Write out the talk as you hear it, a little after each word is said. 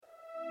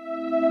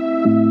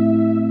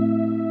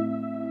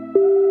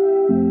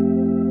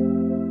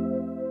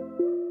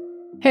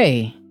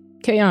Hey,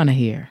 Kayana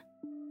here.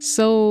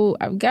 So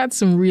I've got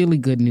some really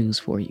good news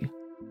for you.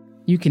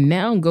 You can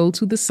now go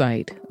to the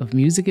site of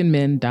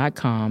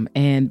musicandmen.com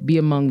and be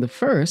among the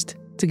first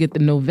to get the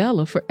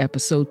novella for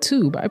episode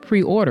 2 by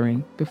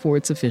pre-ordering before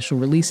its official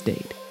release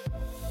date.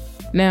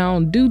 Now,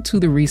 due to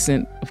the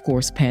recent, of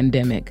course,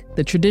 pandemic,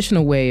 the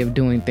traditional way of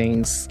doing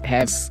things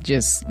has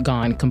just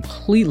gone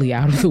completely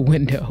out of the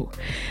window.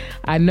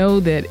 I know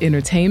that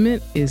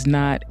entertainment is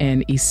not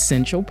an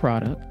essential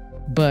product,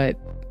 but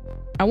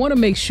I want to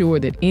make sure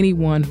that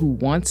anyone who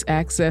wants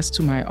access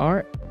to my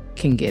art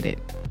can get it,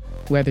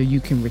 whether you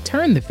can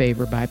return the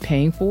favor by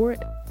paying for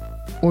it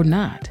or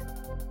not.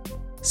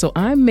 So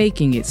I'm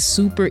making it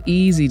super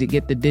easy to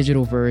get the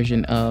digital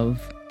version of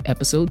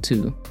episode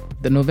 2,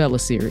 the novella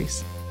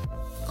series,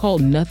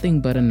 called Nothing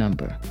But a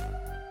Number.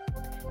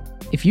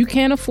 If you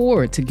can't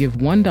afford to give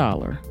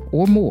 $1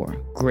 or more,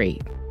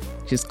 great.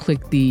 Just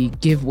click the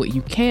Give What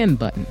You Can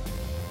button.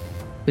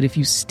 But if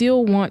you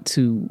still want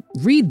to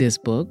read this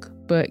book,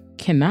 but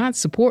cannot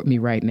support me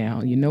right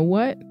now, you know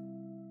what?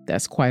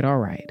 That's quite all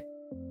right.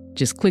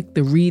 Just click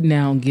the Read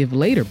Now, Give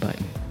Later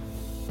button.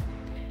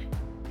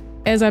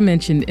 As I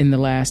mentioned in the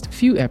last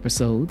few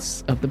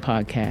episodes of the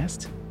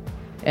podcast,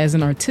 as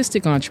an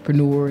artistic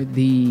entrepreneur,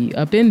 the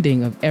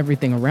upending of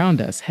everything around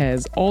us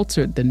has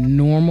altered the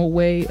normal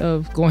way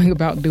of going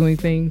about doing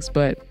things,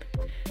 but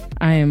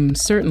I am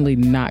certainly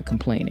not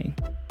complaining.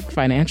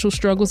 Financial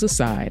struggles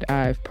aside,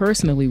 I've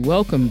personally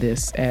welcomed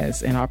this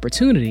as an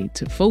opportunity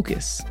to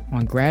focus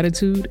on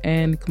gratitude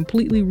and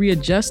completely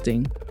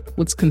readjusting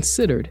what's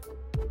considered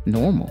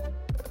normal.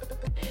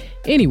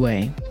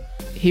 Anyway,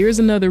 here's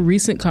another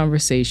recent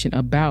conversation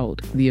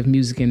about the Of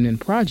Music and Men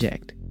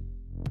project.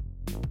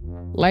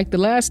 Like the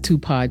last 2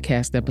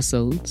 podcast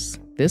episodes,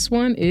 this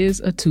one is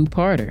a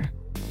 2-parter.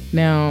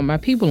 Now, my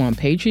people on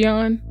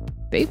Patreon,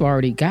 they've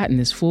already gotten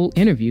this full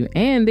interview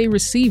and they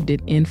received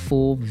it in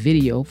full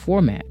video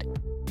format.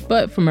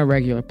 But for my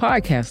regular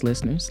podcast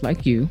listeners,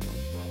 like you,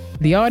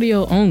 the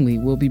audio only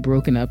will be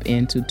broken up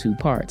into 2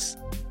 parts.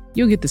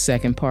 You'll get the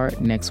second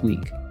part next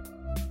week.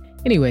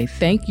 Anyway,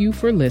 thank you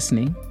for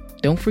listening.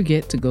 Don't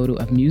forget to go to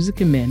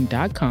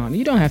ofmusicandmen.com.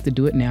 You don't have to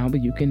do it now,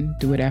 but you can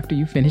do it after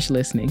you finish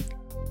listening.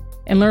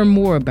 And learn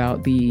more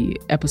about the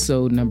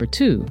episode number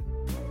 2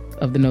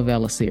 of the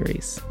novella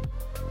series,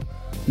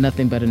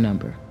 Nothing But a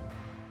Number.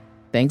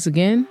 Thanks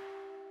again,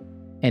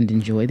 and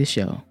enjoy the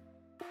show.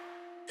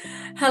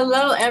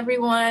 Hello,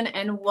 everyone,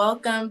 and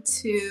welcome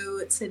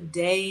to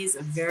today's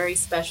very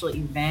special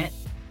event.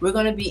 We're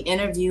going to be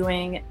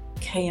interviewing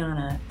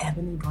Kayana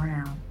Ebony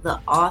Brown, the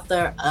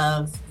author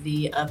of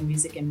the Of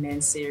Music and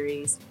Men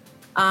series.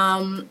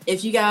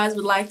 If you guys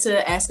would like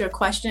to ask her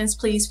questions,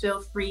 please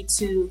feel free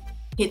to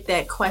hit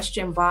that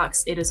question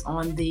box. It is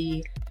on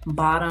the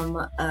bottom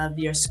of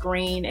your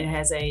screen. It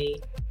has a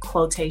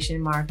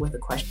quotation mark with a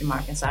question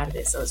mark inside of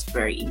it, so it's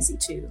very easy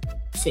to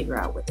figure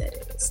out what that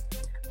is.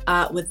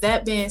 With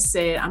that being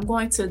said, I'm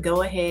going to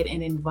go ahead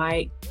and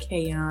invite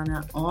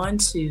Kayana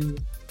onto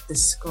the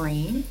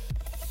screen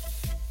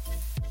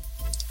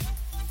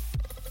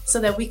so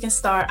that we can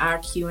start our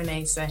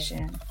Q&A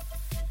session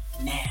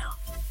now.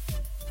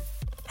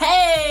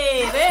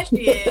 Hey, there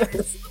she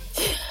is.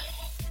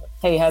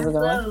 Hey, how's it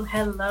going?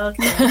 Hello,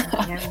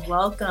 Kayana, and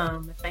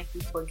welcome. Thank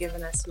you for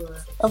giving us your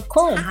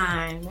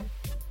time.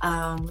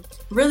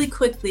 Really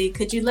quickly,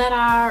 could you let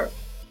our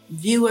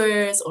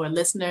viewers or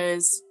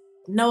listeners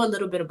know a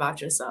little bit about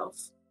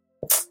yourself?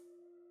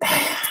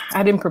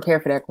 I didn't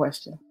prepare for that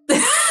question.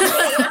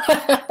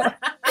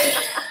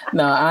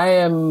 No, I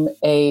am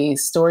a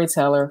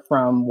storyteller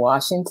from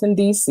Washington,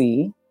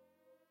 D.C.,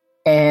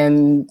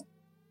 and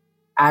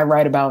I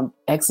write about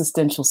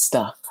existential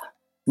stuff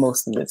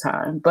most of the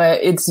time,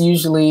 but it's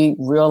usually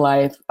real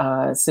life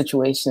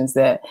situations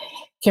that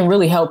can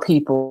really help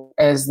people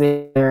as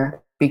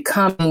they're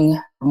becoming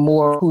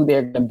more who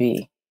they're going to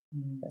be.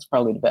 That's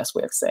probably the best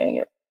way of saying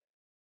it.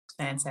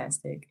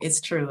 Fantastic. It's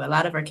true. A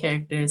lot of our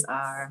characters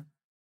are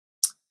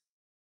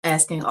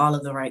asking all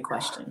of the right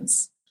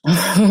questions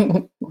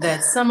that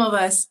some of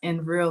us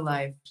in real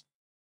life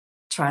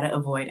try to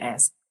avoid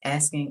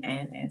asking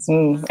and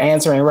answering.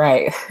 Answering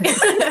right.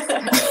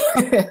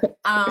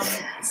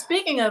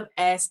 Speaking of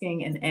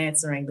asking and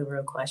answering the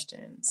real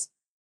questions,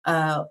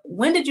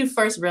 when did you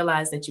first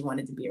realize that you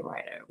wanted to be a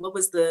writer?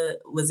 Was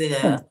it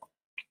a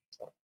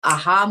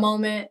aha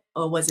moment,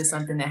 or was it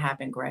something that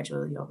happened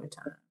gradually over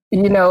time?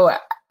 You know,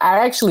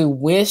 I actually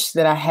wish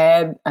that I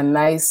had a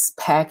nice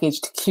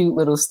packaged, cute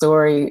little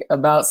story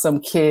about some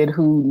kid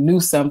who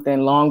knew something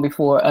long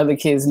before other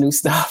kids knew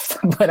stuff,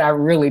 but I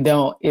really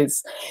don't.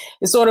 It's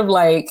sort of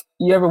like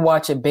you ever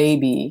watch a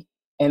baby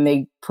and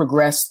they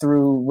progress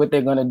through what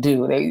they're going to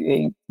do.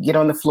 They get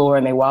on the floor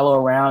and they wallow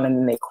around, and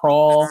then they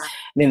crawl,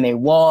 and then they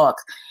walk.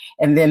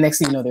 And then next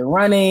thing you know, they're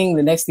running.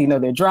 The next thing you know,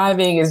 they're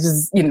driving. It's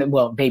just,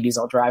 well, babies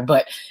don't drive,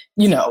 but,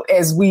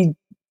 as we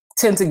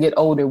tend to get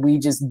older, we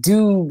just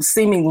do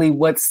seemingly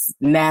what's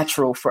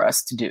natural for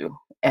us to do.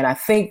 And I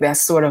think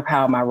that's sort of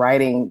how my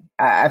writing,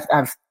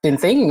 I've been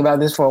thinking about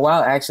this for a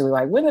while, actually,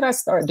 like, when did I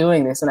start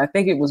doing this? And I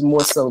think it was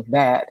more so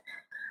that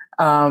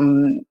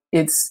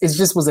it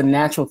just was a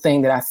natural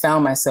thing that I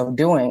found myself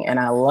doing, and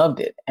I loved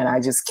it, and I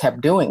just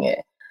kept doing it.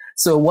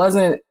 So it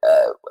wasn't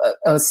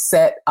a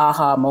set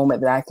aha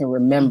moment that I can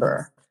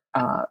remember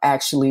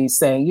actually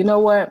saying, you know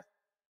what,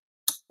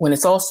 when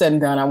it's all said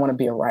and done, I want to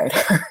be a writer.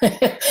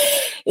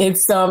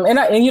 It's and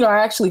I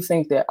actually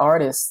think that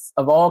artists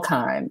of all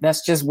kind,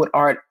 that's just what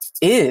art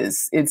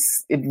is.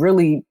 It's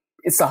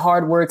a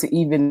hard word to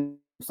even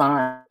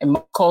define. In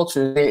most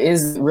cultures, there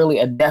isn't really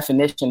a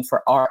definition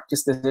for art,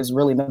 just as there's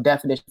really no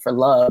definition for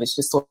love. It's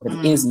just sort of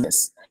an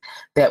isness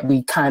that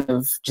we kind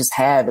of just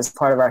have as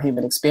part of our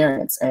human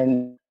experience.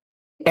 And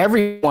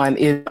everyone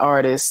is an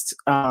artist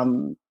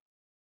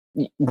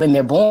when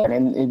they're born,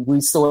 and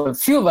we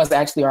few of us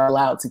actually are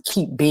allowed to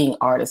keep being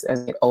artists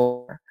as they get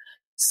older.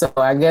 So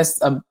I guess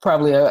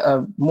probably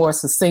a more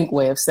succinct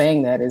way of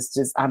saying that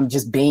is I'm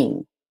just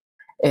being.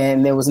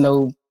 And there was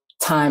no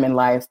time in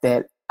life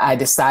that I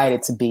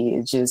decided to be.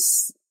 It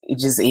just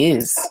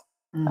is.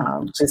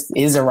 Just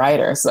is a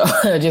writer. So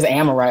just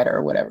am a writer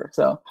or whatever.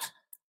 So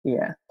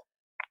yeah.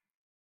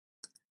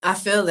 I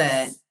feel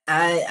that.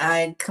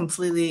 I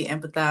completely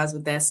empathize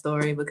with that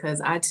story,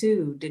 because I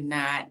too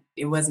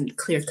it wasn't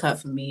clear cut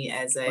for me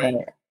as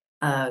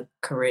a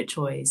career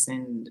choice,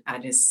 and I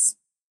just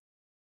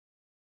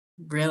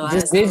realized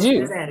just did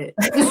you good at it.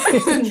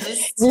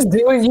 just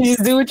do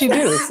what you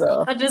do.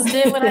 So I just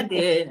did what I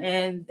did,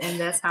 and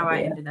that's how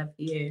I ended up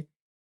here.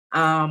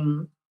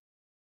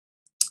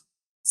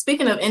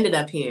 Speaking of ended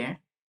up here,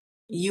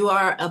 you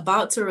are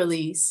about to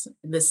release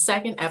the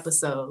second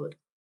episode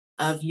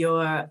of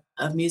your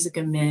Music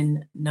and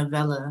Men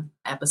novella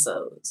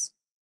episodes.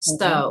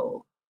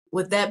 So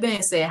with that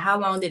being said, how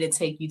long did it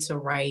take you to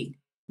write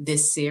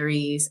this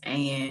series,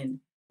 and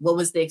what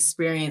was the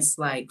experience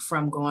like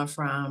from going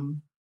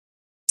from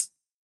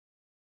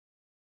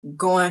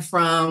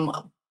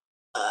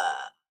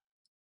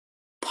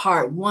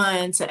part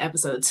 1 to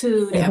episode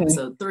 2 to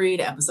episode 3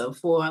 to episode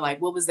 4?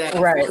 Like, what was that?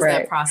 What was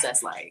that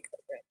process like?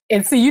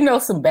 And so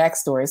some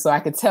backstory, so I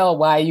could tell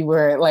why you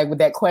were like with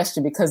that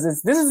question, because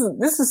this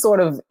is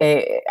sort of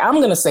I'm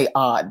going to say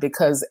odd,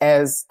 because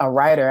as a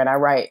writer, and I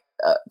write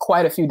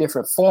quite a few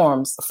different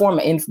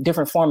in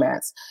different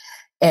formats,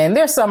 and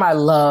there's some I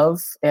love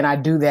and I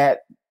do that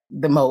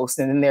the most,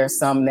 and then there's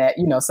some that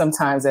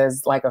sometimes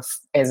as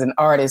an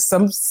artist,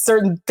 some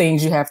certain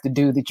things you have to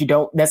do that you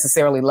don't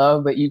necessarily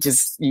love, but you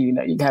just you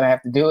kind of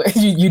have to do it.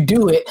 you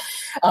do it.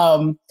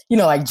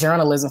 Like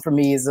journalism for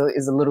me is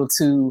a little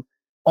too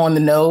on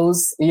the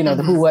nose, the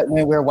who, what,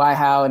 when, where, why,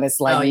 how, and it's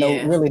like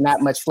really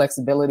not much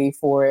flexibility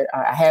for it.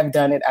 I have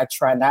done it. I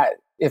try not,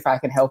 if I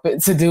can help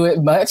it, to do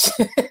it much.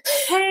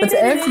 But to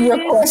answer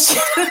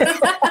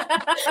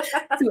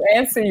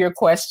your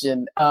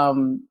question,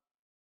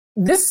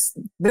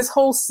 this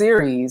whole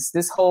series,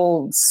 this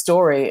whole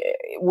story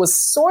was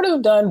sort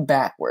of done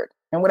backward.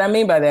 And what I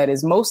mean by that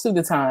is most of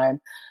the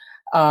time,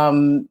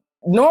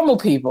 normal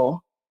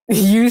people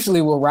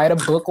usually will write a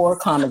book or a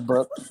comic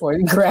book or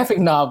a graphic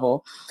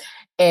novel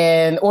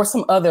or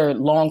some other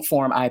long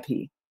form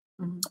IP,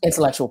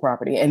 intellectual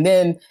property. And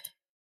then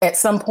at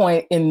some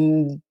point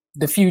in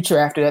the future,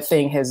 after that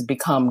thing has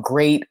become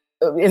great,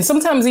 and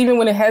sometimes even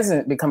when it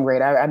hasn't become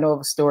great, I know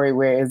of a story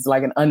where it's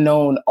like an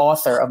unknown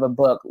author of a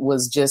book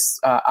was just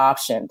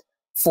optioned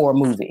for a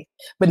movie.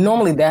 But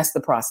normally that's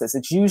the process.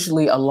 It's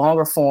usually a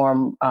longer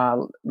form,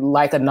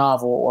 like a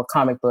novel or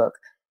comic book,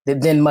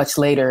 that then much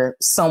later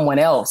someone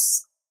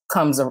else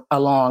comes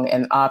along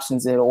and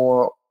options it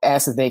or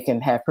asks if they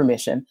can have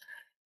permission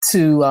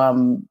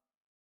to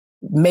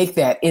make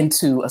that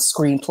into a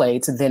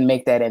screenplay, to then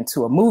make that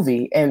into a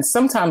movie. And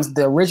sometimes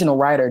the original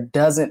writer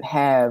doesn't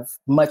have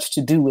much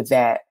to do with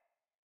that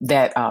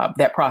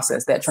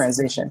process, that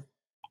transition.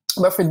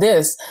 But for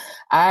this,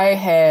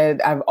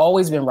 I've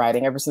always been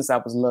writing ever since I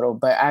was little,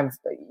 but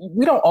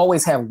we don't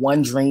always have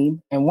one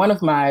dream. And one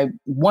of my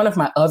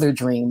other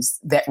dreams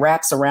that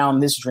wraps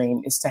around this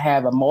dream is to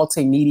have a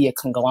multimedia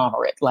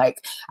conglomerate.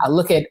 Like, I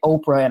look at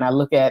Oprah and I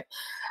look at,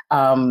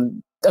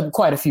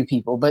 quite a few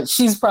people, but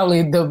she's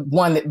probably the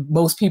one that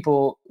most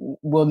people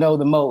will know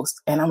the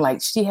most. And I'm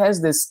like, she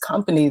has this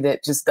company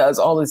that just does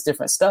all this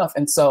different stuff.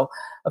 And so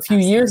a few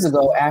years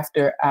ago,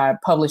 after I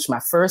published my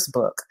first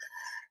book,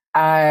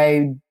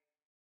 I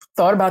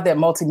thought about that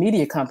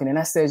multimedia company, and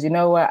I said, you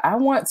know what, I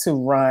want to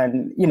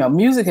run,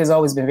 music has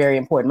always been very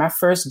important. My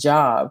first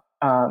job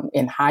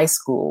in high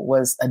school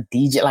was a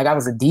DJ. Like, I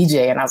was a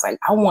DJ, and I was like,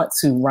 I want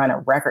to run a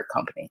record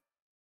company.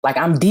 Like,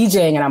 I'm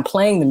DJing and I'm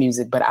playing the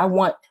music, but I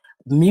want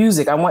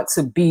music. I want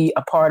to be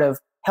a part of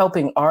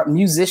helping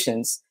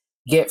musicians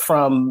get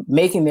from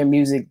making their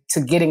music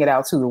to getting it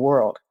out to the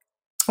world.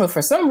 But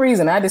for some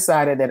reason, I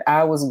decided that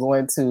I was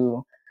going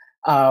to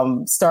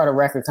start a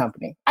record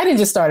company. I didn't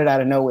just start it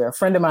out of nowhere. A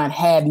friend of mine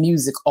had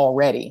music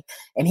already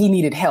and he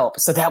needed help.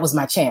 So that was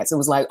my chance. It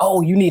was like, oh,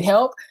 you need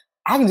help?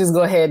 I can just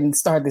go ahead and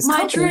start this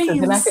My company.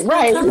 dreams. Then I could,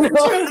 right. You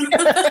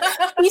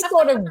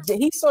know,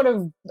 he sort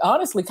of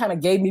honestly kind of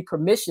gave me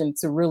permission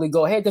to really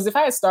go ahead. Because if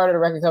I had started a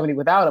record company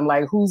without him,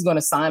 like, who's going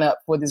to sign up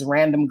for this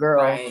random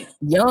girl, Right.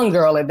 young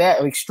girl at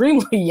that,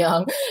 extremely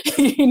young,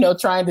 you know,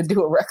 trying to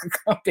do a record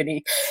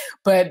company.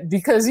 But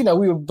because, you know,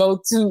 we were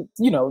both two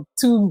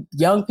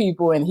young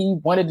people and he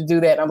wanted to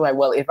do that. And I'm like,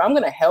 well, if I'm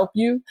going to help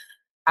you,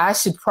 I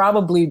should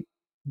probably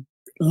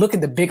look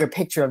at the bigger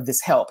picture of this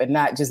help and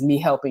not just me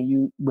helping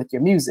you with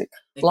your music.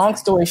 Exactly. Long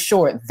story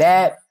short,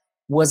 that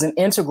was an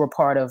integral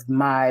part of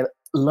my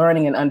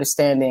learning and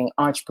understanding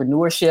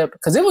entrepreneurship,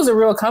 because it was a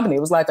real company. It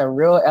was like a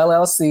real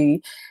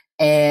LLC.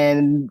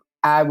 And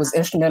I was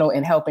instrumental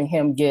in helping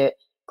him get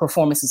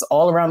performances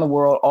all around the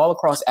world, all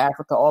across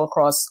Africa, all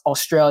across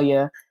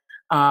Australia,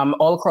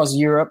 all across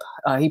Europe.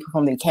 He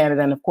performed in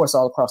Canada and, of course,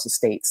 all across the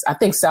States. I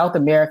think South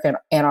America and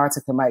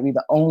Antarctica might be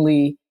the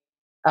only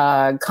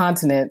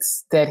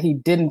continents that he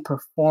didn't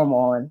perform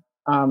on.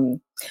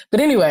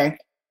 But anyway,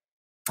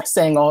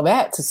 saying all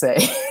that to say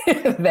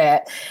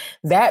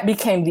that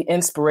became the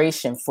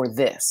inspiration for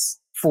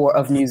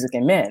Of Music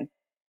and Men.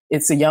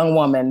 It's a young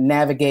woman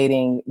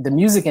navigating the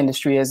music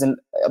industry as a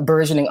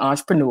burgeoning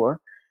entrepreneur.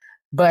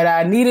 But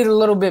I needed a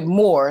little bit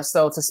more.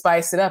 So to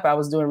spice it up, I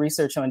was doing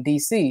research on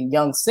DC,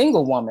 young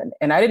single woman.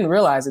 And I didn't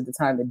realize at the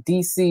time that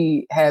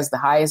DC has the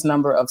highest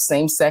number of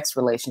same-sex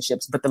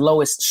relationships, but the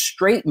lowest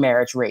straight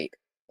marriage rate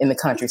in the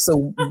country.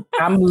 So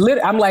I'm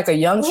like a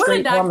young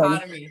straight woman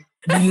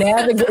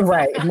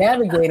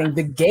navigating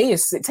the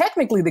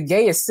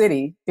gayest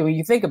city when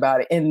you think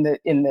about it in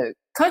the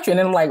country. And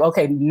then I'm like,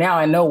 okay, now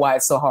I know why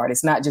it's so hard.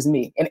 It's not just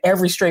me. And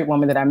every straight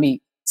woman that I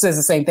meet says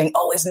the same thing.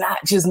 Oh, it's not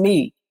just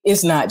me.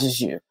 It's not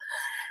just you.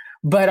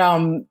 But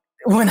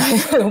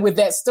with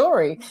that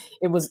story,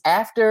 it was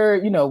after,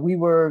 you know, we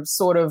were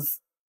sort of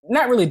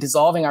not really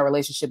dissolving our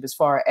relationship as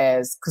far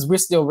as, because we're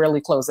still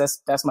really close.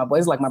 That's my boy.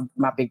 He's like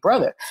my big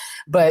brother.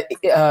 But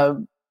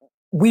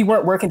we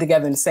weren't working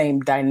together in the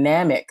same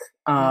dynamic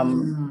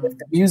with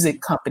the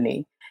music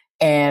company.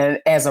 And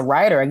as a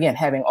writer, again,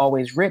 having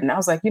always written, I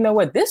was like, you know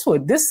what, this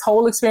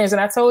whole experience, and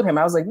I told him,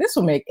 I was like, this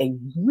will make a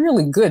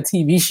really good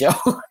TV show.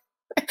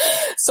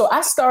 So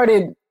I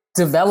started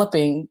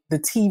developing the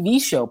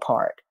TV show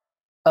part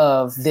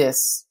of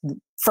this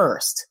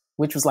first,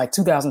 which was like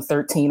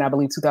 2013, I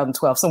believe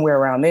 2012, somewhere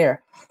around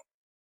there.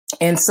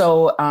 And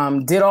so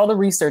did all the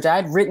research.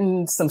 I'd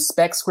written some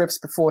spec scripts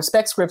before.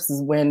 Spec scripts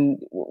is when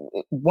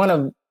one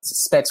of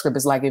spec script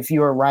is like, if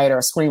you're a writer or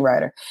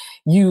screenwriter,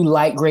 you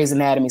like Grey's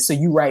Anatomy. So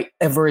you write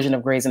a version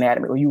of Grey's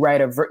Anatomy, or you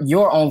write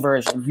your own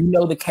version. You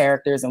know the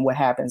characters and what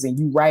happens, and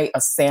you write a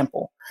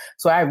sample.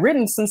 So I'd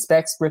written some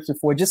spec scripts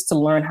before just to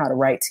learn how to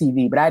write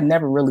TV, but I'd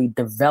never really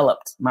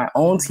developed my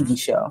own TV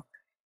show.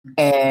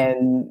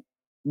 And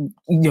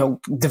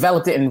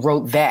developed it and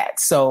wrote that.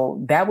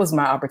 So that was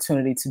my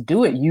opportunity to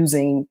do it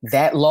using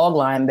that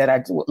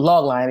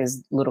logline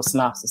is little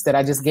synopsis that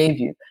I just gave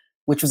you,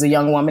 which was a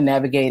young woman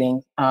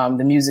navigating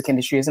the music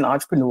industry as an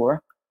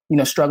entrepreneur,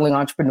 struggling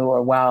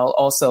entrepreneur, while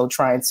also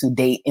trying to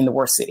date in the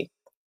worst city.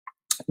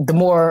 The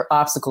more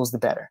obstacles, the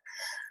better.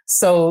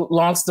 So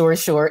long story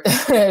short,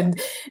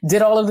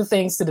 did all of the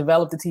things to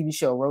develop the TV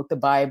show, wrote the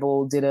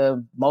Bible, did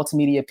a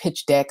multimedia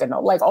pitch deck, and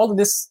like all of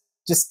this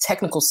just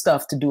technical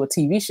stuff to do a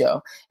TV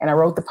show. And I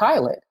wrote the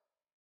pilot,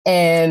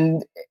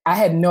 and I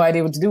had no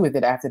idea what to do with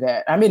it after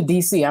that. I'm in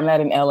DC, I'm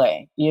not in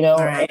LA,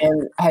 right.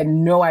 And I had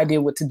no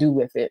idea what to do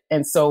with it.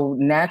 And so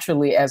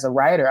naturally as a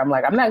writer, I'm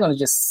like, I'm not going to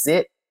just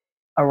sit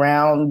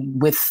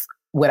around with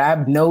what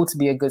I know to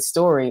be a good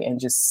story and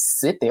just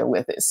sit there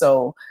with it.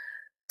 So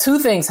two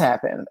things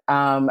happened.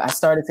 I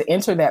started to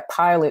enter that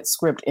pilot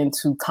script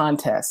into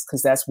contests,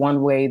 because that's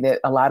one way that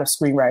a lot of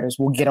screenwriters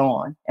will get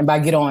on. And by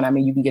get on, I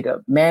mean, you can get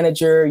a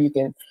manager, you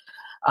can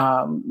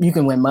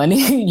win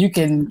money, you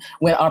can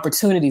win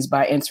opportunities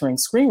by entering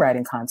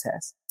screenwriting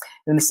contests.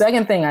 And the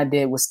second thing I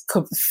did was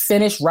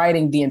finish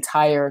writing the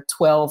entire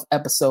 12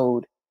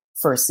 episode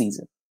first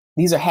season.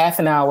 These are half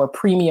an hour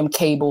premium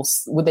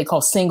cables, what they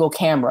call single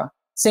camera.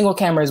 Single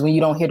camera is when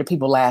you don't hear the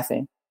people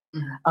laughing.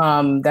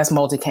 Mm-hmm. That's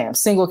multicam.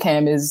 Single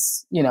cam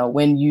is,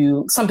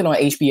 when something on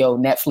HBO,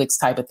 Netflix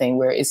type of thing,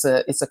 where it's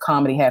a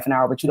comedy half an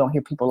hour, but you don't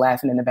hear people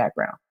laughing in the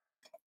background.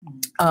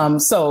 Mm-hmm.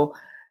 So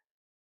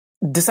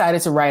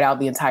decided to write out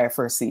the entire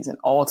first season,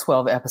 all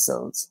 12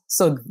 episodes.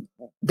 So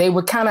they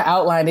were kind of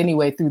outlined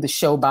anyway through the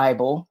show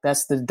Bible.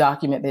 That's the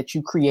document that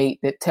you create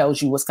that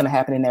tells you what's going to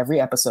happen in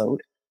every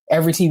episode.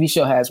 Every TV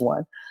show has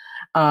one.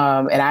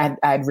 And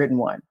I'd written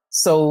one.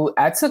 So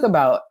I took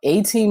about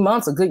 18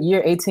 months, a good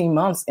year, 18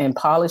 months, and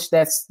polished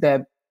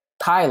that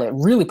pilot,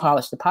 really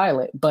polished the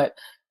pilot, but,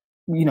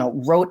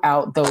 wrote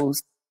out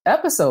those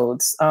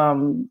episodes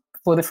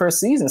for the first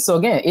season. So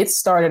again, it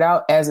started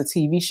out as a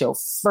TV show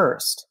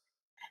first.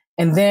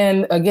 And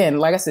then again,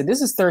 like I said,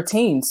 this is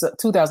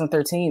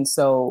 2013.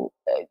 So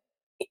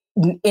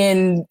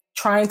in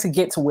trying to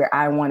get to where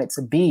I wanted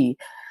to be,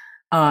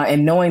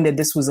 and knowing that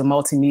this was a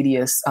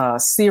multimedia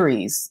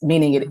series,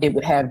 meaning it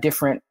would have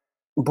different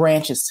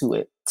branches to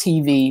it,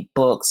 TV,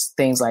 books,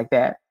 things like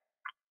that.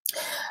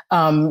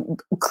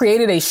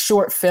 Created a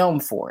short film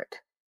for it.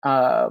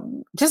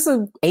 Just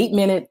an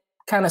 8-minute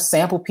kind of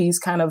sample piece,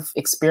 kind of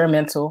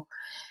experimental,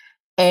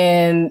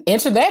 and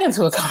entered that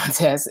into a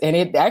contest. And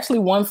it actually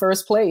won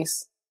first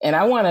place. And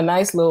I won a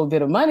nice little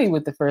bit of money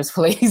with the first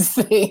place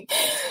thing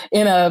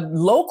in a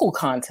local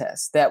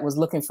contest that was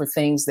looking for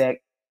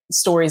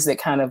stories that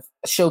kind of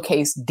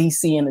showcase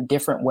DC in a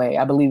different way,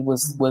 I believe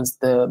was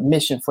the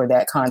mission for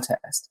that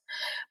contest.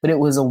 But it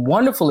was a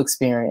wonderful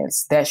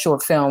experience. That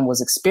short film was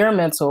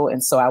experimental.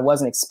 And so I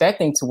wasn't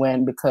expecting to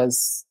win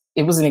because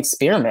it was an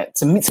experiment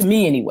to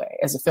me anyway,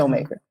 as a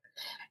filmmaker.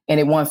 And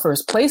it won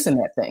first place in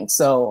that thing.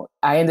 So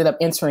I ended up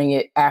entering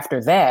it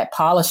after that,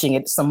 polishing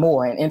it some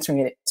more and entering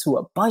it to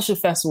a bunch of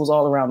festivals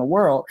all around the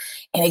world.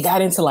 And it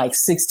got into like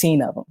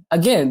 16 of them.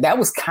 Again, that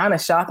was kind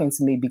of shocking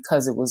to me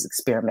because it was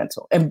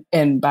experimental.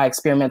 And by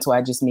experimental,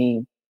 I just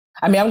mean,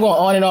 I'm going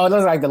on and on.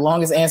 That's like the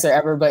longest answer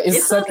ever, but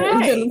it's such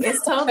okay.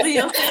 It's totally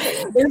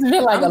okay. It's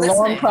been like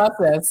long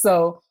process.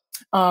 So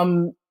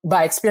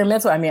by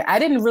experimental, I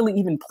didn't really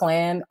even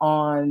plan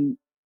on,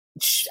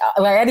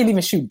 I didn't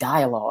even shoot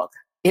dialogue.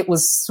 It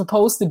was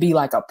supposed to be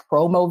like a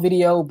promo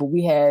video, but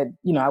we had,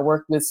 I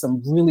worked with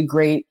some really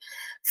great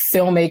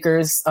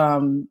filmmakers,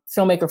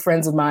 filmmaker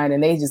friends of mine,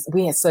 and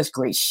we had such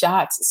great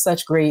shots,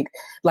 such great,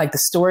 like the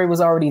story was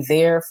already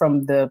there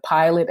from the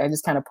pilot. I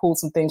just kind of pulled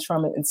some things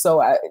from it. And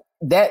so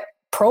that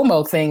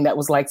promo thing that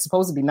was like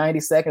supposed to be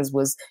 90 seconds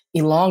was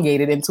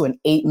elongated into an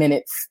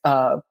 8-minute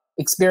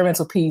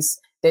experimental piece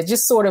that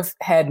just sort of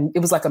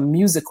it was like a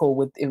musical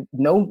with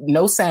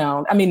no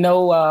sound.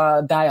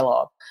 No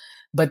dialogue.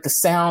 But the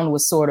sound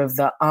was sort of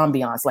the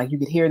ambiance. Like you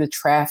could hear the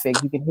traffic,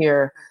 you could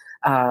hear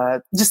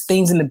just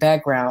things in the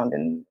background.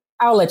 And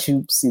I'll let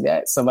you see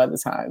that some other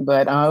time.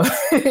 But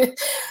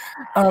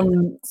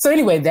so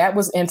anyway, that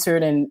was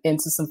entered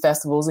into some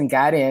festivals and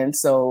got in.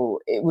 So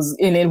it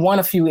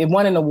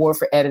won an award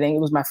for editing.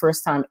 It was my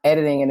first time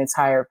editing an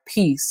entire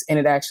piece. And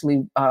it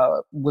actually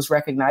was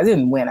recognized. It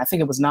didn't win. I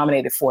think it was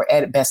nominated for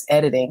best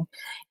editing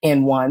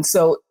and won.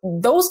 So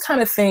those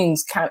kind of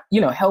things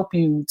help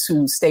you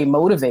to stay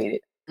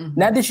motivated. Mm-hmm.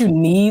 Not that you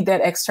need that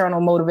external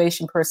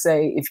motivation per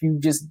se, if you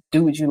just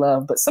do what you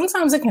love, but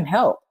sometimes it can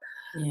help.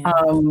 Yeah.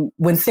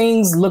 When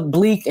things look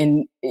bleak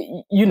and,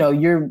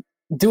 you're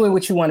doing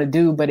what you want to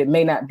do, but it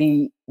may not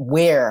be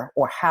where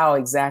or how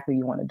exactly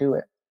you want to do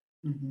it.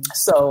 Mm-hmm.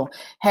 So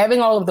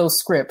having all of those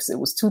scripts, it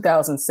was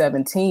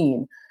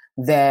 2017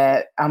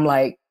 that I'm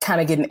like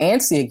kind of getting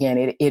antsy again.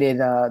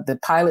 The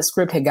pilot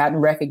script had gotten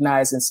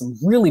recognized in some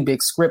really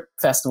big script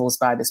festivals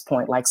by this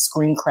point, like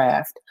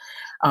Screencraft,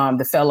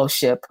 the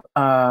Fellowship.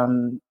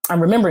 I'm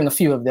remembering a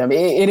few of them.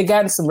 It had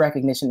gotten some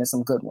recognition and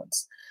some good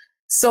ones.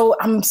 So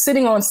I'm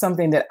sitting on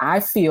something that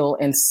I feel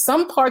in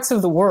some parts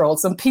of the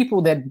world, some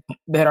people that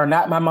are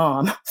not my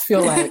mom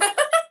feel like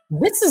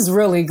this is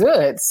really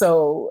good.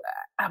 So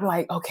I'm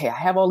like, okay, I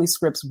have all these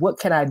scripts. What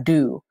can I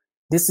do?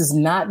 This is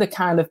not the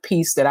kind of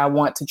piece that I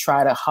want to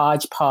try to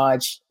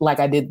hodgepodge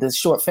like I did the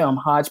short film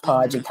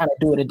Hodgepodge and kind of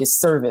do it a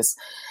disservice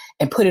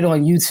and put it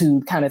on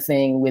YouTube kind of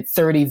thing with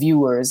 30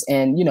 viewers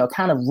and,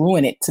 kind of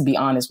ruin it, to be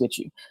honest with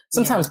you.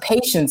 Sometimes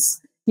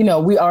patience,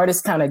 we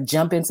artists kind of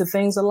jump into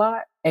things a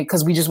lot and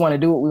because we just want to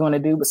do what we want to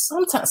do. But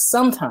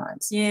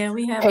sometimes. Yeah,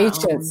 we have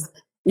patience.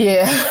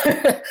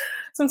 Yeah.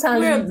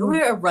 Sometimes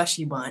we're a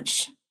rushy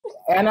bunch.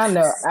 And I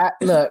know,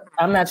 look,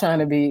 I'm not trying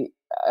to be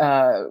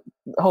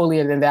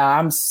holier than thou.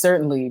 I'm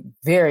certainly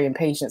very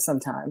impatient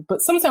sometimes,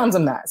 but sometimes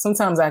I'm not.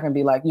 Sometimes I can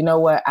be like, you know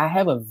what? I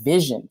have a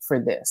vision for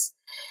this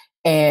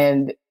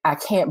and I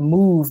can't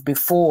move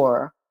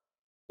before,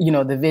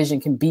 the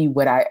vision can be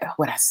what I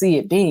see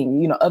it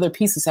being. Other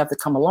pieces have to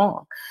come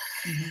along.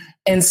 Mm-hmm.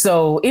 And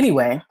so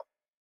anyway,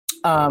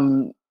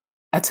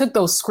 I took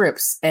those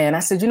scripts and I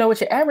said,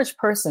 what? Your average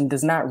person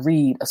does not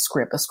read a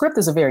script. A script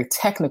is a very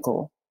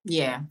technical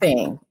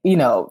thing.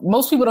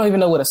 Most people don't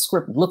even know what a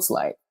script looks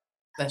like.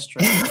 That's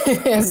true.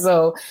 And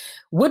so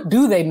what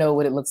do they know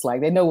what it looks like?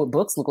 They know what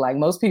books look like.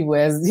 Most people,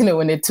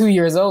 when they're 2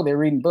 years old, they're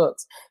reading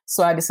books.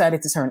 So I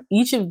decided to turn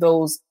each of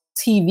those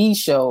TV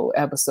show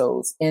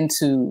episodes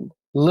into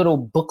little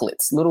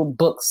booklets, little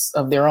books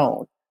of their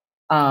own,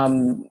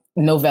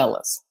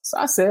 novellas. So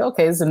I said,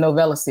 okay, it's a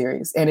novella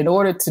series. And in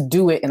order to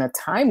do it in a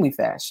timely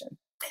fashion,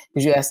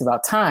 because you asked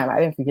about time, I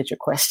didn't forget your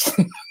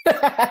question.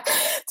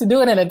 To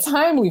do it in a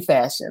timely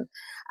fashion,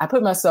 I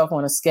put myself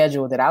on a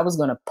schedule that I was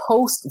going to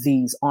post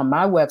these on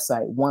my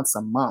website once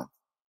a month.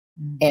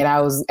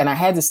 Mm-hmm. And I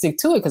had to stick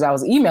to it because I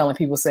was emailing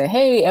people saying,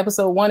 hey,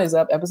 episode 1 is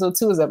up, episode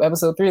 2 is up,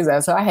 episode 3 is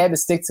up. So I had to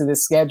stick to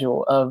this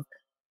schedule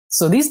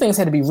so these things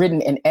had to be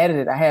written and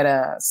edited. I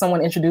had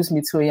someone introduce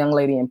me to a young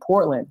lady in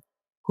Portland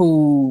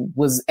who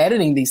was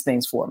editing these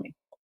things for me.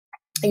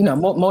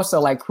 More so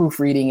like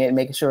proofreading it,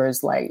 making sure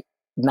it's like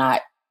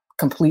not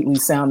completely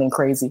sounding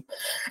crazy.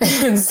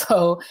 And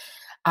so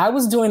I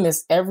was doing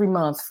this every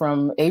month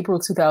from April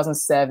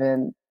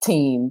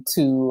 2017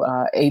 to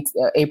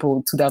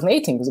April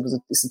 2018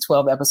 because it's a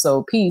 12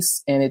 episode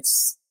piece and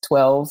it's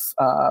 12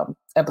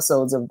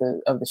 episodes of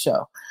the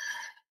show.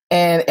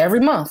 And every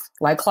month,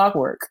 like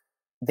clockwork,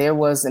 there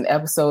was an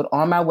episode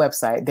on my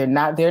website. They're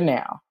not there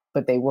now,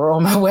 but they were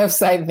on my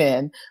website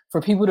then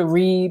for people to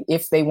read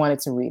if they wanted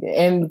to read it.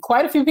 And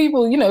quite a few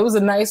people, you know, it was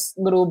a nice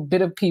little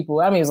bit of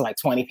people. I mean, it was like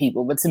 20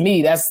 people, but to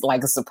me, that's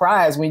like a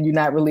surprise when you're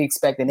not really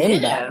expecting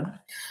anybody. Yeah.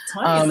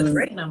 20 is a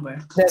great number.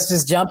 That's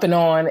just jumping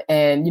on,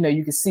 and, you know,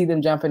 you can see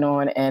them jumping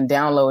on and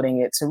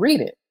downloading it to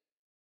read it.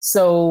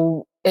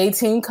 So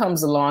 18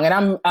 comes along,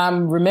 and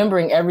I'm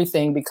remembering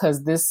everything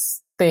because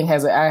this thing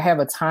I have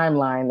a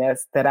timeline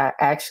that I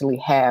actually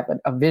have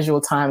a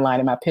visual timeline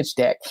in my pitch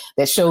deck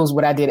that shows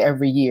what I did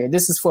every year.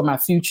 This is for my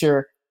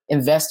future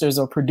investors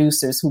or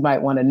producers who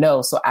might want to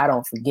know, so I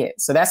don't forget.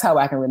 So that's how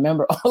I can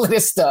remember all of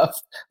this stuff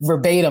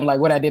verbatim,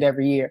 like what I did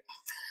every year.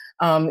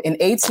 In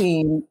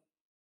 18,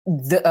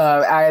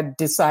 I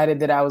decided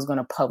that I was going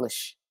to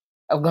publish.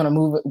 I'm going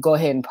to go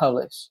ahead and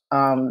publish.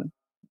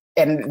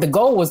 And the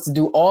goal was to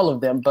do all of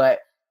them, but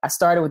I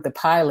started with the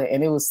pilot,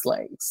 and it was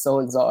like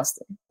so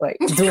exhausting, like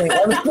doing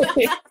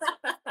everything.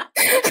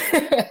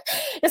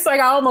 It's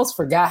like I almost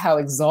forgot how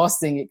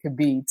exhausting it could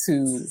be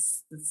to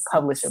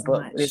publish a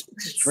book. It's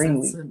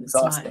extremely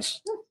exhausting.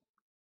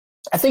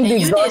 I think you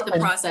did the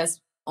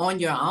process on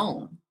your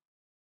own.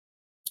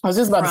 I was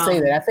just about to say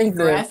that. I think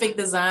the graphic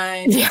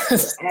design,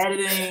 yes,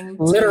 editing,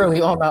 literally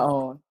on my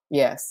own.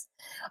 Yes.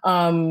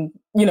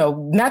 You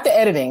know, not the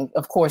editing,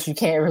 of course, you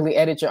can't really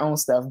edit your own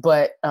stuff,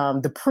 but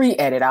the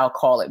pre-edit, I'll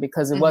call it,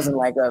 because it wasn't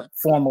like a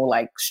formal,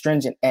 like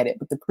stringent edit,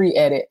 but the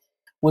pre-edit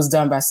was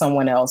done by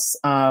someone else.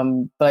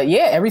 But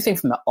yeah, everything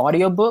from the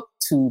audiobook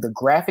to the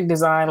graphic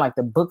design, like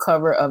the book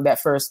cover of that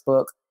first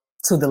book,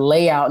 to the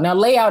layout. Now,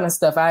 layout and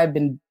stuff, I've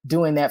been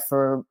doing that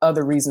for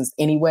other reasons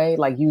anyway,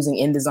 like using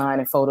InDesign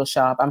and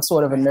Photoshop. I'm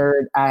sort of a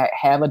nerd. I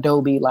have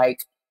Adobe,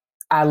 like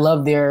I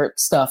love their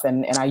stuff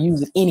and I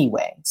use it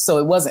anyway. So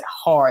it wasn't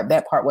hard.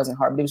 That part wasn't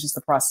hard, but it was just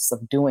the process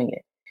of doing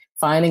it.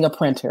 Finding a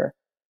printer,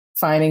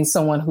 finding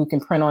someone who can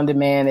print on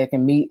demand, that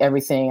can meet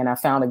everything. And I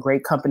found a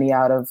great company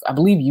out of, I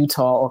believe,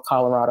 Utah or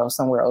Colorado,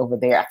 somewhere over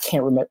there. I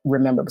can't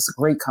remember, but it's a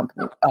great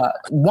company,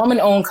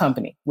 woman-owned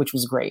company, which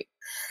was great.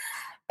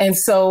 And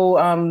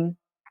so,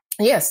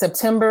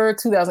 September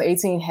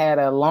 2018 had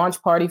a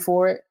launch party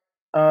for it.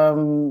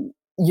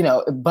 You know,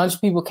 a bunch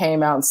of people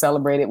came out and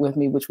celebrated with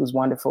me, which was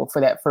wonderful for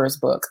that first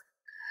book.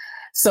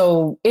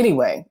 So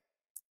anyway,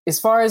 as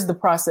far as the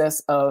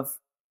process of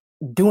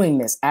doing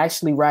this,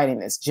 actually writing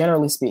this,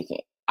 generally speaking,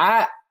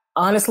 I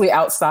honestly,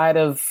 outside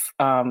of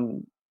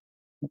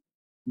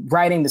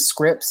writing the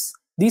scripts,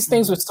 these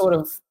things were sort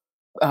of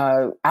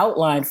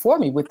outlined for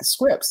me with the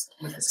scripts.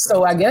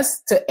 So I guess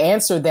to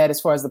answer that,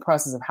 as far as the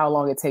process of how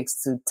long it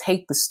takes to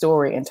take the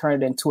story and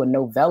turn it into a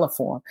novella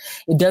form,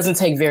 it doesn't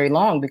take very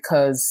long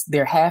because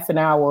they're half an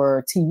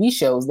hour TV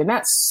shows. They're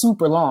not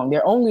super long.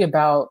 They're only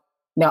about,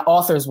 now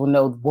authors will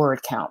know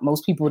word count.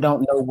 Most people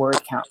don't know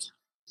word count.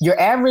 Your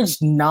average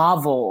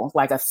novel,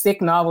 like a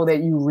thick novel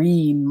that you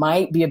read,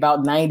 might be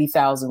about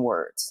 90,000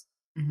 words,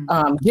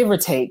 give or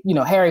take. You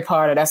know, Harry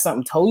Potter, that's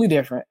something totally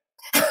different.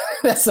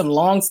 That's some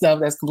long stuff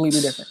that's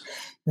completely different.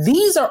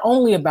 These are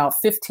only about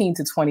 15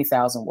 to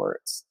 20,000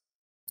 words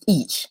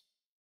each.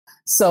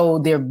 So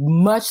they're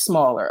much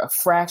smaller, a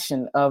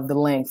fraction of the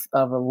length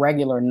of a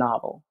regular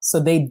novel. So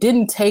they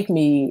didn't take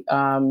me,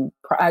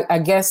 I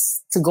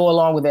guess to go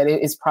along with that,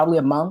 it's probably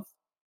a month,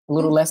 a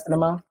little less than a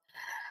month.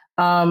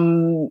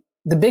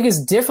 The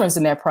biggest difference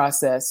in that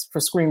process for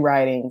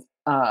screenwriting,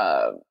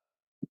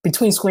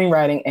 between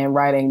screenwriting and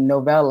writing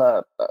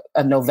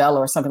a novella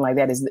or something like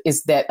that,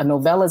 is that a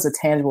novella is a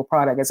tangible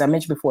product. As I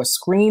mentioned before,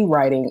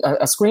 screenwriting,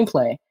 a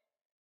screenplay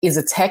is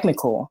a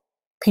technical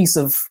piece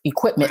of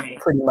equipment,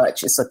 pretty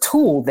much. It's a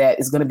tool that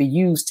is going to be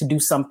used to do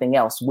something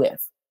else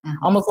with.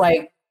 Almost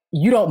like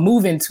you don't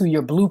move into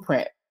your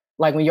blueprint.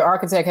 Like when your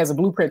architect has a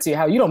blueprint to your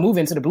house, you don't move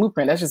into the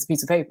blueprint. That's just a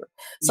piece of paper.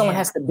 Someone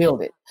has to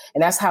build it.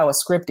 And that's how a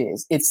script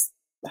is.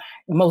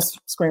 Most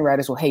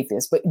screenwriters will hate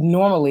this, but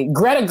normally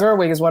Greta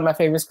Gerwig is one of my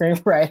favorite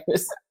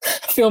screenwriters,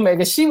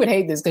 filmmakers. She would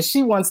hate this because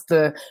she wants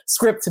the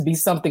script to be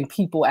something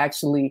people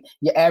actually,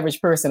 your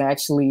average person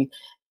actually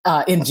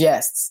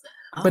ingests.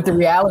 But the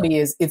reality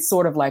is it's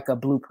sort of like a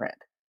blueprint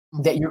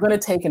that you're going to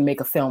take and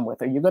make a film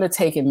with, or you're going to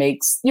take and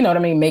make, you know what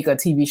I mean, make a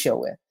TV show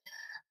with.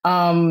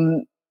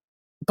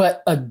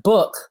 But a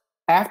book,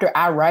 after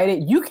I write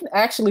it, you can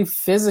actually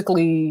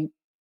physically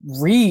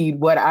read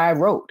what I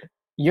wrote.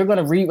 You're going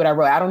to read what I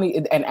wrote. I don't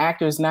need, an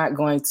actor is not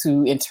going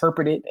to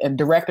interpret it. A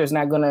director is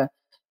not going to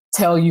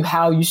tell you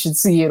how you should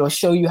see it or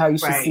show you how you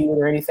should see it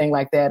or anything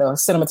like that. Or a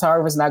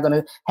cinematographer is not going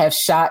to have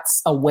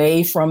shots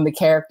away from the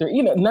character.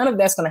 You know, none of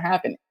that's going to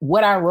happen.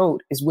 What I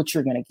wrote is what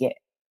you're going to get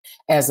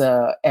as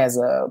a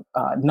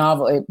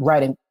novel,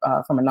 writing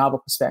from a novel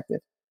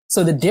perspective.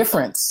 So the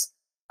difference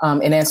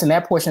in answering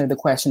that portion of the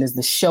question is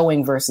the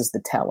showing versus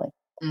the telling.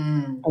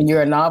 When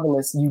you're a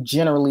novelist, you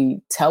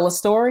generally tell a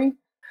story.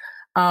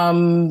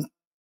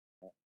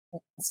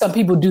 Some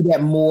people do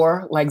that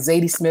more, like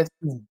Zadie Smith,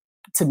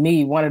 to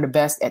me, one of the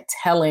best at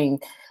telling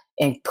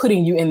and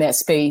putting you in that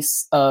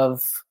space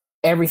of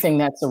everything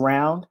that's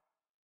around.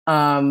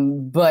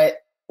 But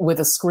with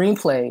a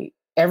screenplay,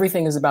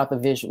 everything is about the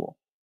visual.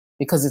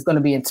 because it's going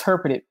to be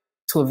interpreted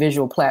to a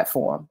visual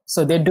platform.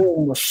 So they're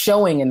doing more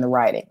showing in the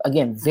writing.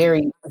 Again,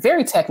 very,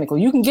 very technical.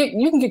 You can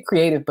get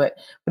creative, but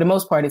for the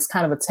most part, it's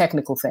kind of a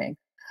technical thing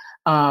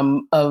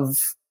of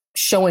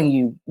showing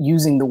you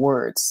using the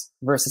words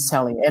versus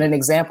telling. And an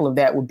example of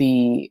that would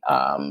be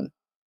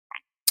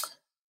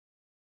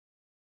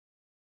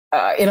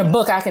in a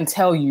book, I can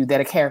tell you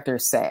that a character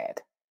is sad.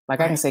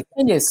 Like I can say,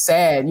 Kenya is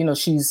sad. You know,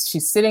 she's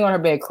sitting on her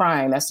bed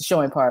crying. That's the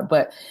showing part.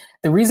 But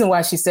the reason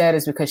why she's sad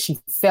is because she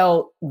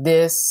felt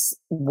this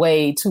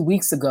way 2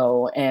 weeks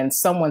ago, and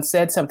someone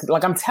said something.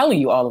 Like, I'm telling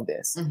you all of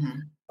this. Mm-hmm.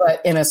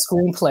 But in a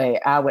screenplay,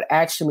 I would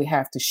actually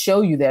have to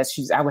show you that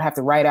I would have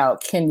to write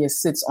out Kenya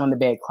sits on the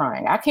bed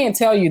crying. I can't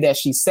tell you that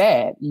she's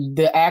sad.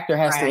 The actor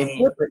has to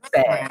interpret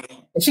sad.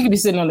 Right. And she could be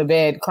sitting on the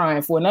bed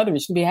crying for another,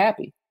 and she could be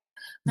happy.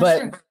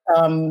 But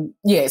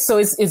so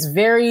it's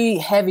very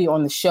heavy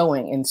on the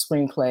showing in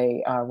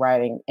screenplay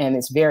writing, and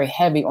it's very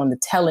heavy on the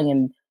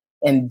telling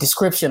and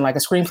description. Like a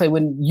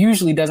screenplay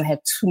usually doesn't have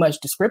too much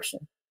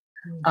description.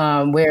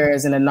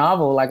 Whereas in a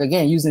novel, like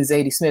again, using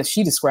Zadie Smith,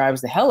 she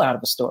describes the hell out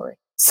of a story.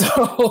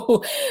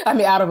 So, I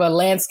mean, out of a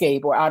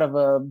landscape or out of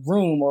a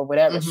room or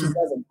whatever, she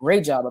does a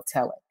great job of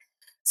telling.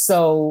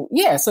 So,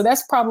 so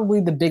that's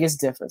probably the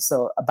biggest difference.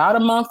 So about a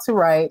month to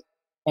write,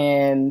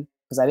 and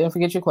because I didn't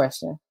forget your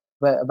question,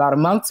 but about a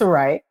month to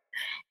write,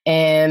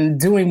 and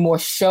doing more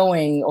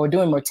showing or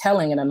doing more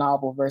telling in a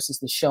novel versus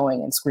the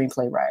showing and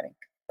screenplay writing.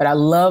 But I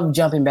love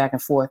jumping back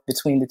and forth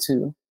between the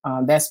two.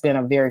 That's been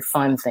a very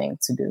fun thing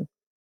to do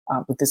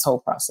with this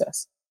whole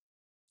process.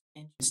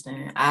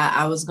 Interesting.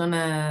 I was going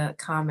to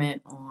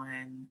comment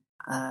on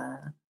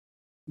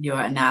your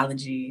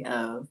analogy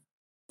of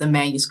the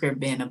manuscript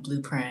being a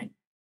blueprint.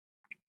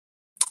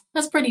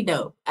 That's pretty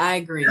dope. I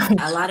agree.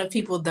 A lot of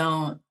people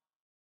don't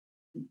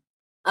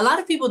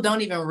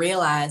even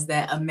realize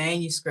that a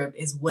manuscript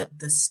is what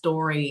the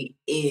story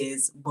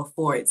is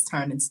before it's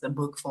turned into the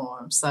book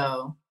form.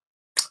 So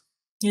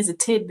here's a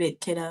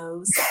tidbit,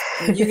 kiddos.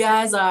 When you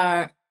guys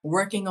are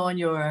working on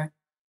your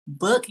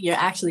book, you're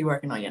actually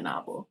working on your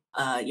novel.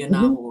 Your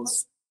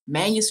novel's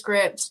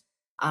manuscript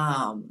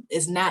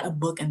is not a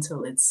book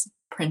until it's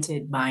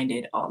printed,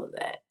 binded, all of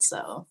that.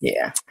 So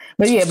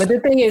but the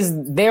thing is,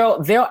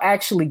 they'll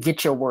actually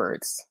get your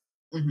words.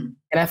 Mm-hmm.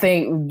 And I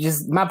think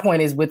just my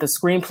point is with the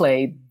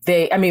screenplay,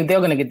 they're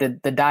going to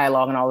get the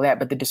dialogue and all of that,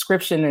 but the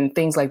description and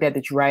things like that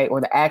you write,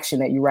 or the action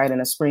that you write in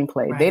a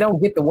screenplay, they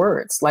don't get the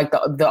words. Like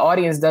the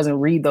audience doesn't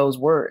read those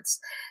words.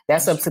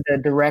 That's up to the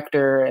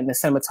director and the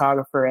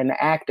cinematographer and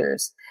the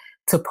actors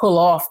to pull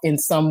off in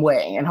some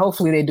way. And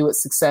hopefully they do it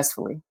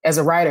successfully. As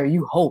a writer,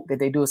 you hope that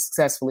they do it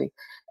successfully.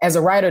 As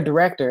a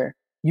writer-director,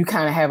 you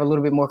kind of have a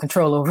little bit more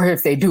control over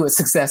if they do it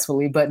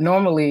successfully. But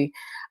normally,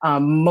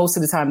 most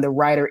of the time, the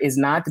writer is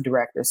not the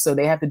director. So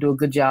they have to do a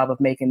good job of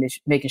making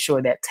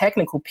sure that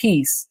technical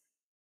piece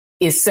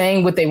is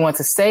saying what they want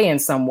to say in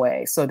some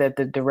way, so that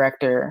the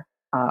director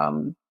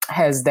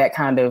has that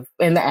kind of,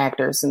 and the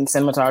actors and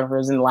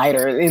cinematographers and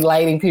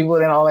lighting people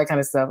and all that kind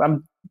of stuff.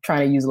 I'm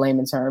trying to use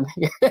layman term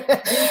here.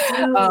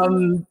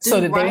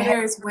 So that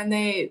writers, when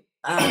they,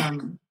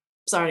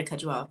 sorry to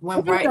cut you off,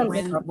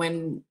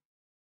 when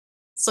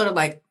sort of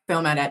like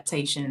film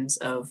adaptations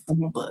of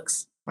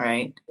books,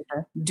 right?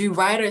 Okay. Do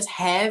writers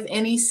have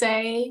any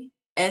say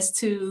as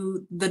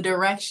to the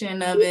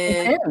direction of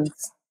it?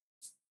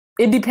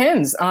 It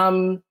depends. I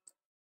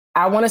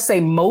want to say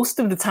most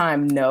of the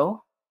time,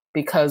 no,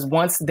 because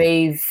once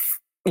they've,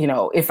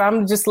 if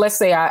I'm just, let's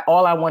say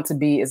all I want to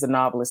be is a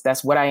novelist,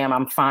 that's what I am.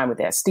 I'm fine with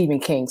that. Stephen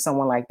King,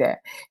 someone like that.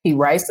 He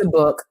writes a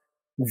book,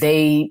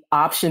 they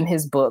option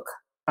his book.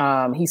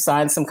 He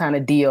signs some kind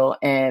of deal,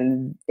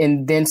 and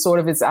then sort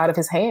of it's out of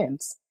his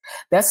hands.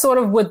 That's sort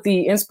of what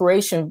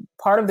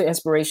part of the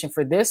inspiration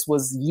for this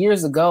was.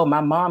 Years ago,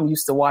 my mom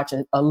used to watch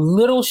a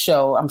little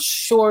show. I'm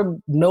sure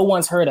no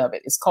one's heard of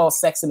it. It's called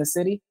Sex and the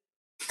City.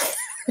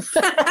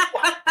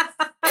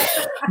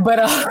 But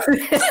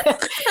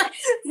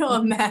you're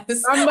a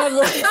mess. My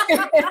mother,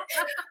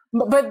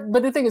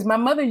 but the thing is, my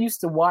mother used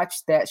to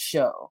watch that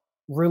show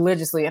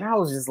religiously, and I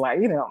was just like,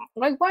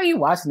 why are you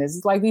watching this?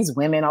 It's like these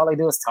women, all they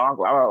do is talk,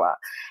 blah blah blah.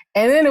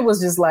 And then it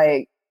was just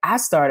like I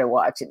started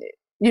watching it.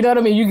 You know what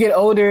I mean? You get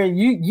older and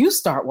you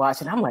start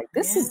watching. I'm like,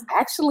 this is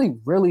actually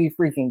really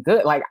freaking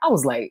good. Like I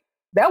was like,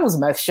 that was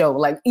my show.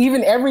 Like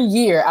even every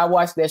year I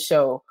watched that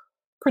show,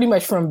 pretty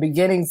much from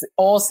beginnings,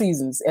 all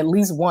seasons, at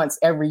least once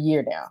every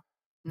year now.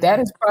 That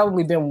has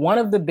probably been one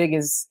of the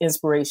biggest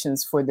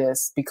inspirations for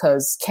this,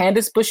 because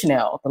Candace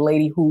Bushnell, the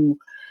lady who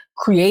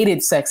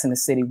created Sex and the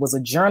City, was a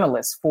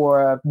journalist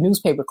for a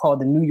newspaper called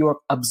the New York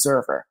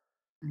Observer.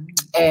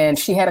 And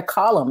she had a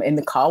column, and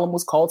the column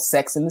was called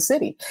Sex and the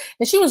City.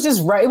 And she was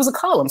just it was a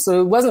column,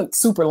 so it wasn't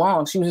super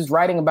long. She was just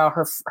writing about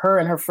her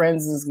and her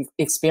friends'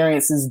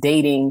 experiences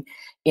dating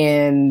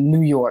in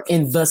New York,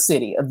 in the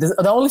city,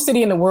 the only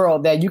city in the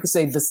world that you could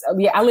say this.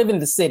 Yeah, I live in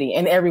the city,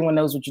 and everyone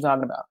knows what you're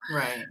talking about.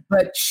 Right.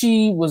 But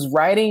she was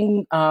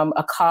writing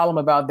a column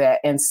about that,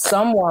 and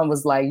someone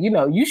was like,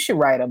 you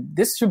should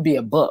this should be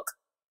a book.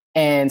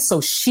 And so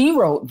she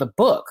wrote the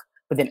book.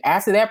 But then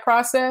after that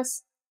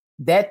process,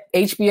 that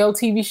HBO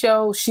TV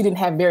show, she didn't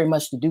have very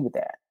much to do with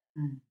that.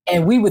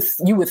 And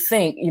you would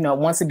think,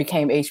 once it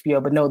became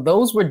HBO, but no,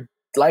 those were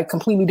like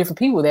completely different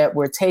people that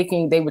were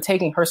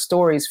taking her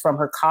stories from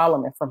her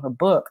column and from her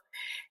book,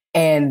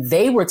 and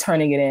they were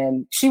turning it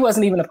in. She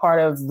wasn't even a part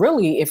of,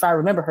 really, if I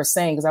remember her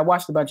saying, because I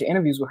watched a bunch of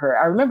interviews with her,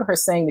 I remember her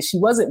saying that she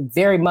wasn't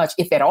very much,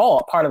 if at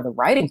all, part of the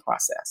writing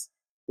process,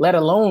 let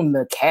alone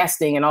the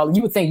casting and all.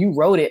 You would think you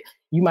wrote it.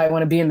 You might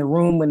want to be in the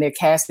room when they're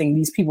casting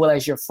these people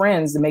as your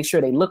friends to make sure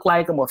they look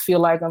like them or feel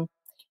like them.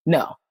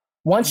 No.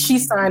 Once she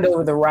signed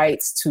over the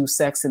rights to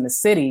Sex and the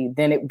City,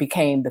 then it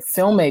became the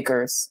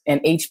filmmakers and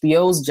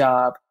HBO's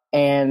job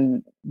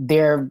and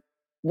their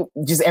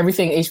just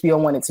everything HBO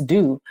wanted to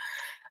do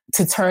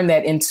to turn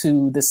that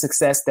into the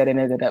success that it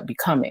ended up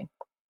becoming.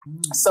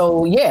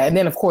 So, yeah. And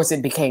then, of course,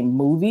 it became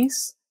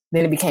movies.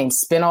 Then it became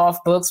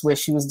spin-off books where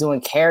she was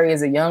doing Carrie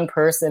as a young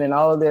person and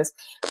all of this.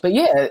 But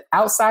yeah,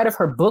 outside of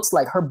her books,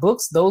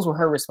 those were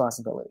her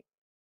responsibility.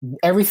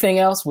 Everything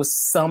else was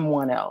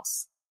someone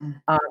else.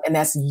 And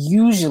that's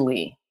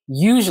usually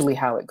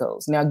how it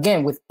goes. Now,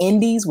 again, with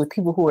indies, with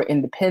people who are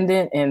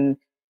independent and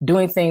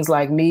doing things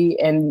like me.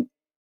 And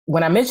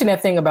when I mentioned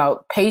that thing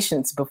about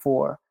patience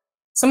before,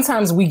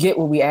 sometimes we get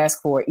what we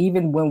ask for,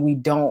 even when we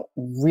don't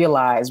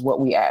realize what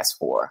we ask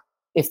for,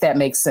 if that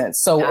makes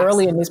sense. So Absolutely.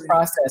 Early in this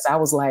process, I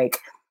was like,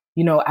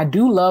 I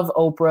do love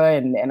Oprah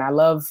and I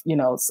love,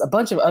 a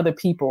bunch of other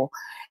people.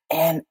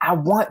 And I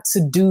want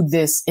to do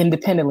this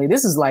independently.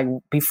 This is like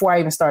before I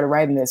even started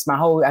writing this, I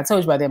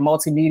told you about that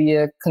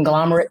multimedia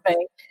conglomerate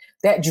thing.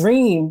 That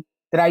dream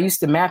that I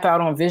used to map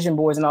out on vision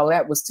boards and all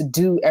that was to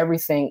do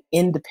everything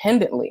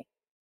independently.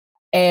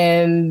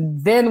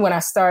 And then when I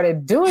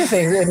started doing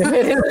things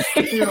independently,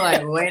 you're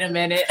like, wait a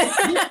minute.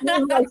 It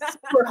was like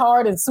super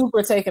hard and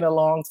super taking a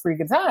long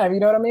freaking time. You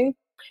know what I mean?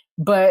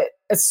 But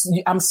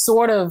I'm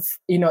sort of,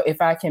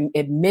 if I can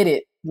admit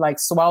it,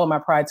 like swallow my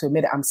pride to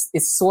admit it,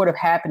 it's sort of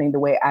happening the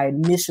way I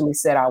initially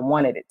said I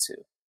wanted it to,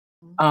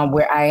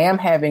 where I am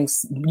having,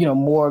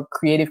 more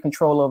creative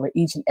control over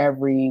each and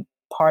every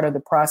part of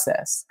the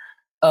process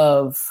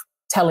of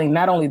telling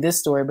not only this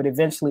story, but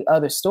eventually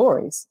other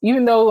stories.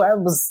 Even though I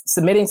was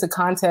submitting to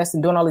contests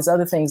and doing all these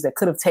other things that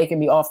could have taken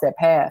me off that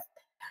path,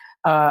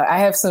 I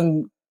have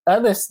some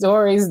other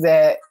stories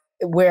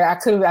where I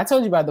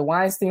told you about the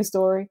Weinstein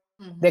story,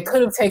 that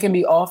could have taken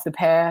me off the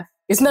path.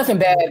 It's nothing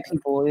bad,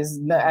 people.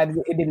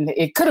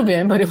 It could have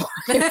been, but it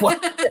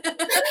wasn't.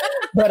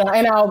 But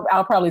and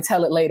I'll probably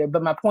tell it later.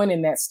 But my point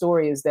in that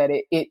story is that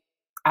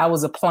I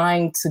was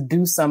applying to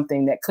do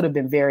something that could have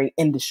been very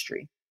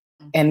industry,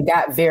 and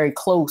got very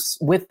close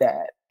with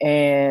that.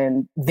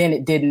 And then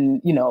it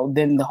didn't.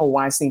 Then the whole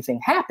Weinstein thing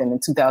happened in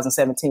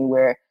 2017,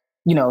 where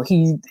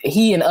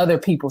he and other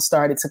people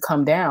started to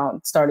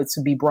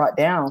be brought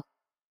down,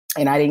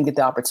 and I didn't get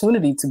the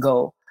opportunity to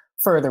go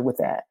further with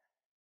that.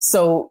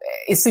 So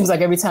it seems like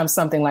every time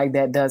something like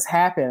that does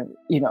happen,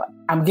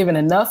 I'm given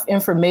enough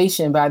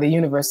information by the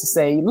universe to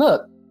say,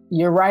 look,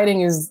 your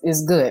writing is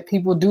good.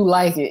 People do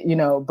like it,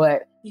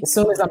 but as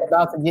soon as I'm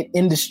about to get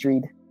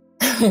industried,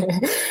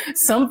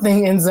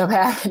 something ends up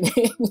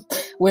happening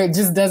where it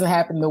just doesn't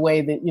happen the way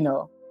that,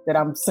 that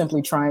I'm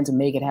simply trying to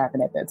make it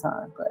happen at that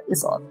time. But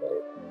it's all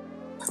good.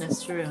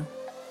 That's true.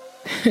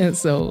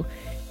 So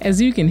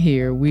as you can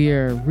hear, we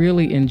are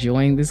really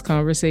enjoying this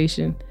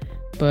conversation.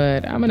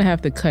 But I'm going to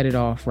have to cut it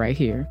off right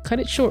here. Cut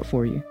it short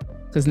for you.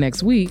 Because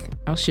next week,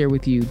 I'll share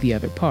with you the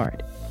other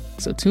part.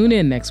 So tune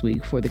in next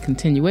week for the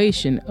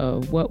continuation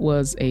of what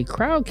was a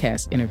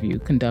Crowdcast interview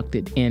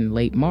conducted in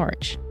late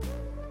March.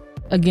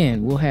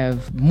 Again, we'll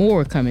have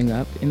more coming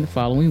up in the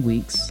following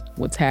weeks,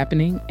 what's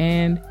happening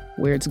and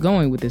where it's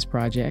going with this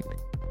project,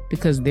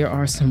 because there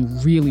are some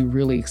really,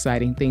 really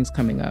exciting things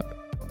coming up.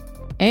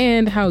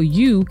 And how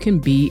you can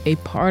be a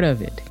part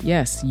of it.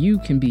 Yes, you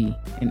can be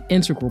an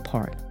integral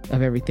part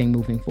of everything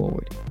moving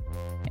forward.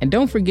 And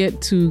don't forget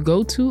to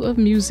go to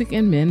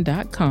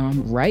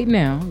ofmusicandmen.com right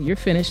now. You're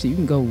finished. So you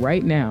can go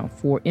right now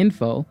for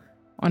info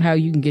on how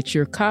you can get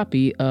your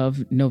copy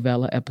of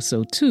Novella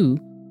Episode 2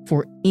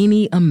 for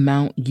any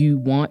amount you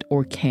want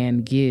or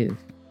can give.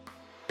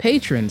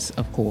 Patrons,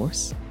 of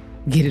course,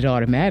 get it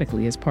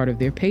automatically as part of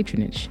their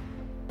patronage.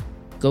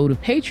 Go to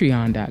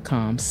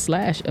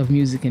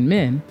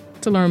patreon.com/ofmusicandmen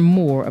to learn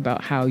more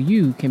about how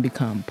you can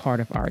become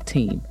part of our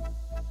team.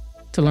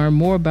 To learn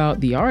more about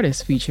the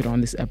artists featured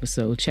on this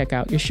episode, check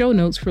out your show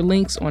notes for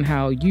links on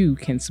how you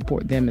can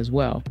support them as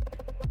well.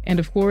 And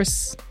of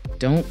course,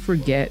 don't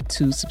forget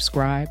to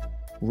subscribe,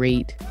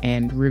 rate,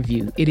 and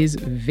review. It is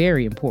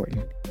very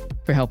important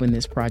for helping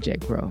this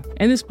project grow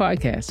and this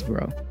podcast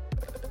grow.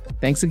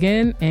 Thanks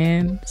again,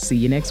 and see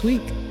you next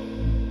week.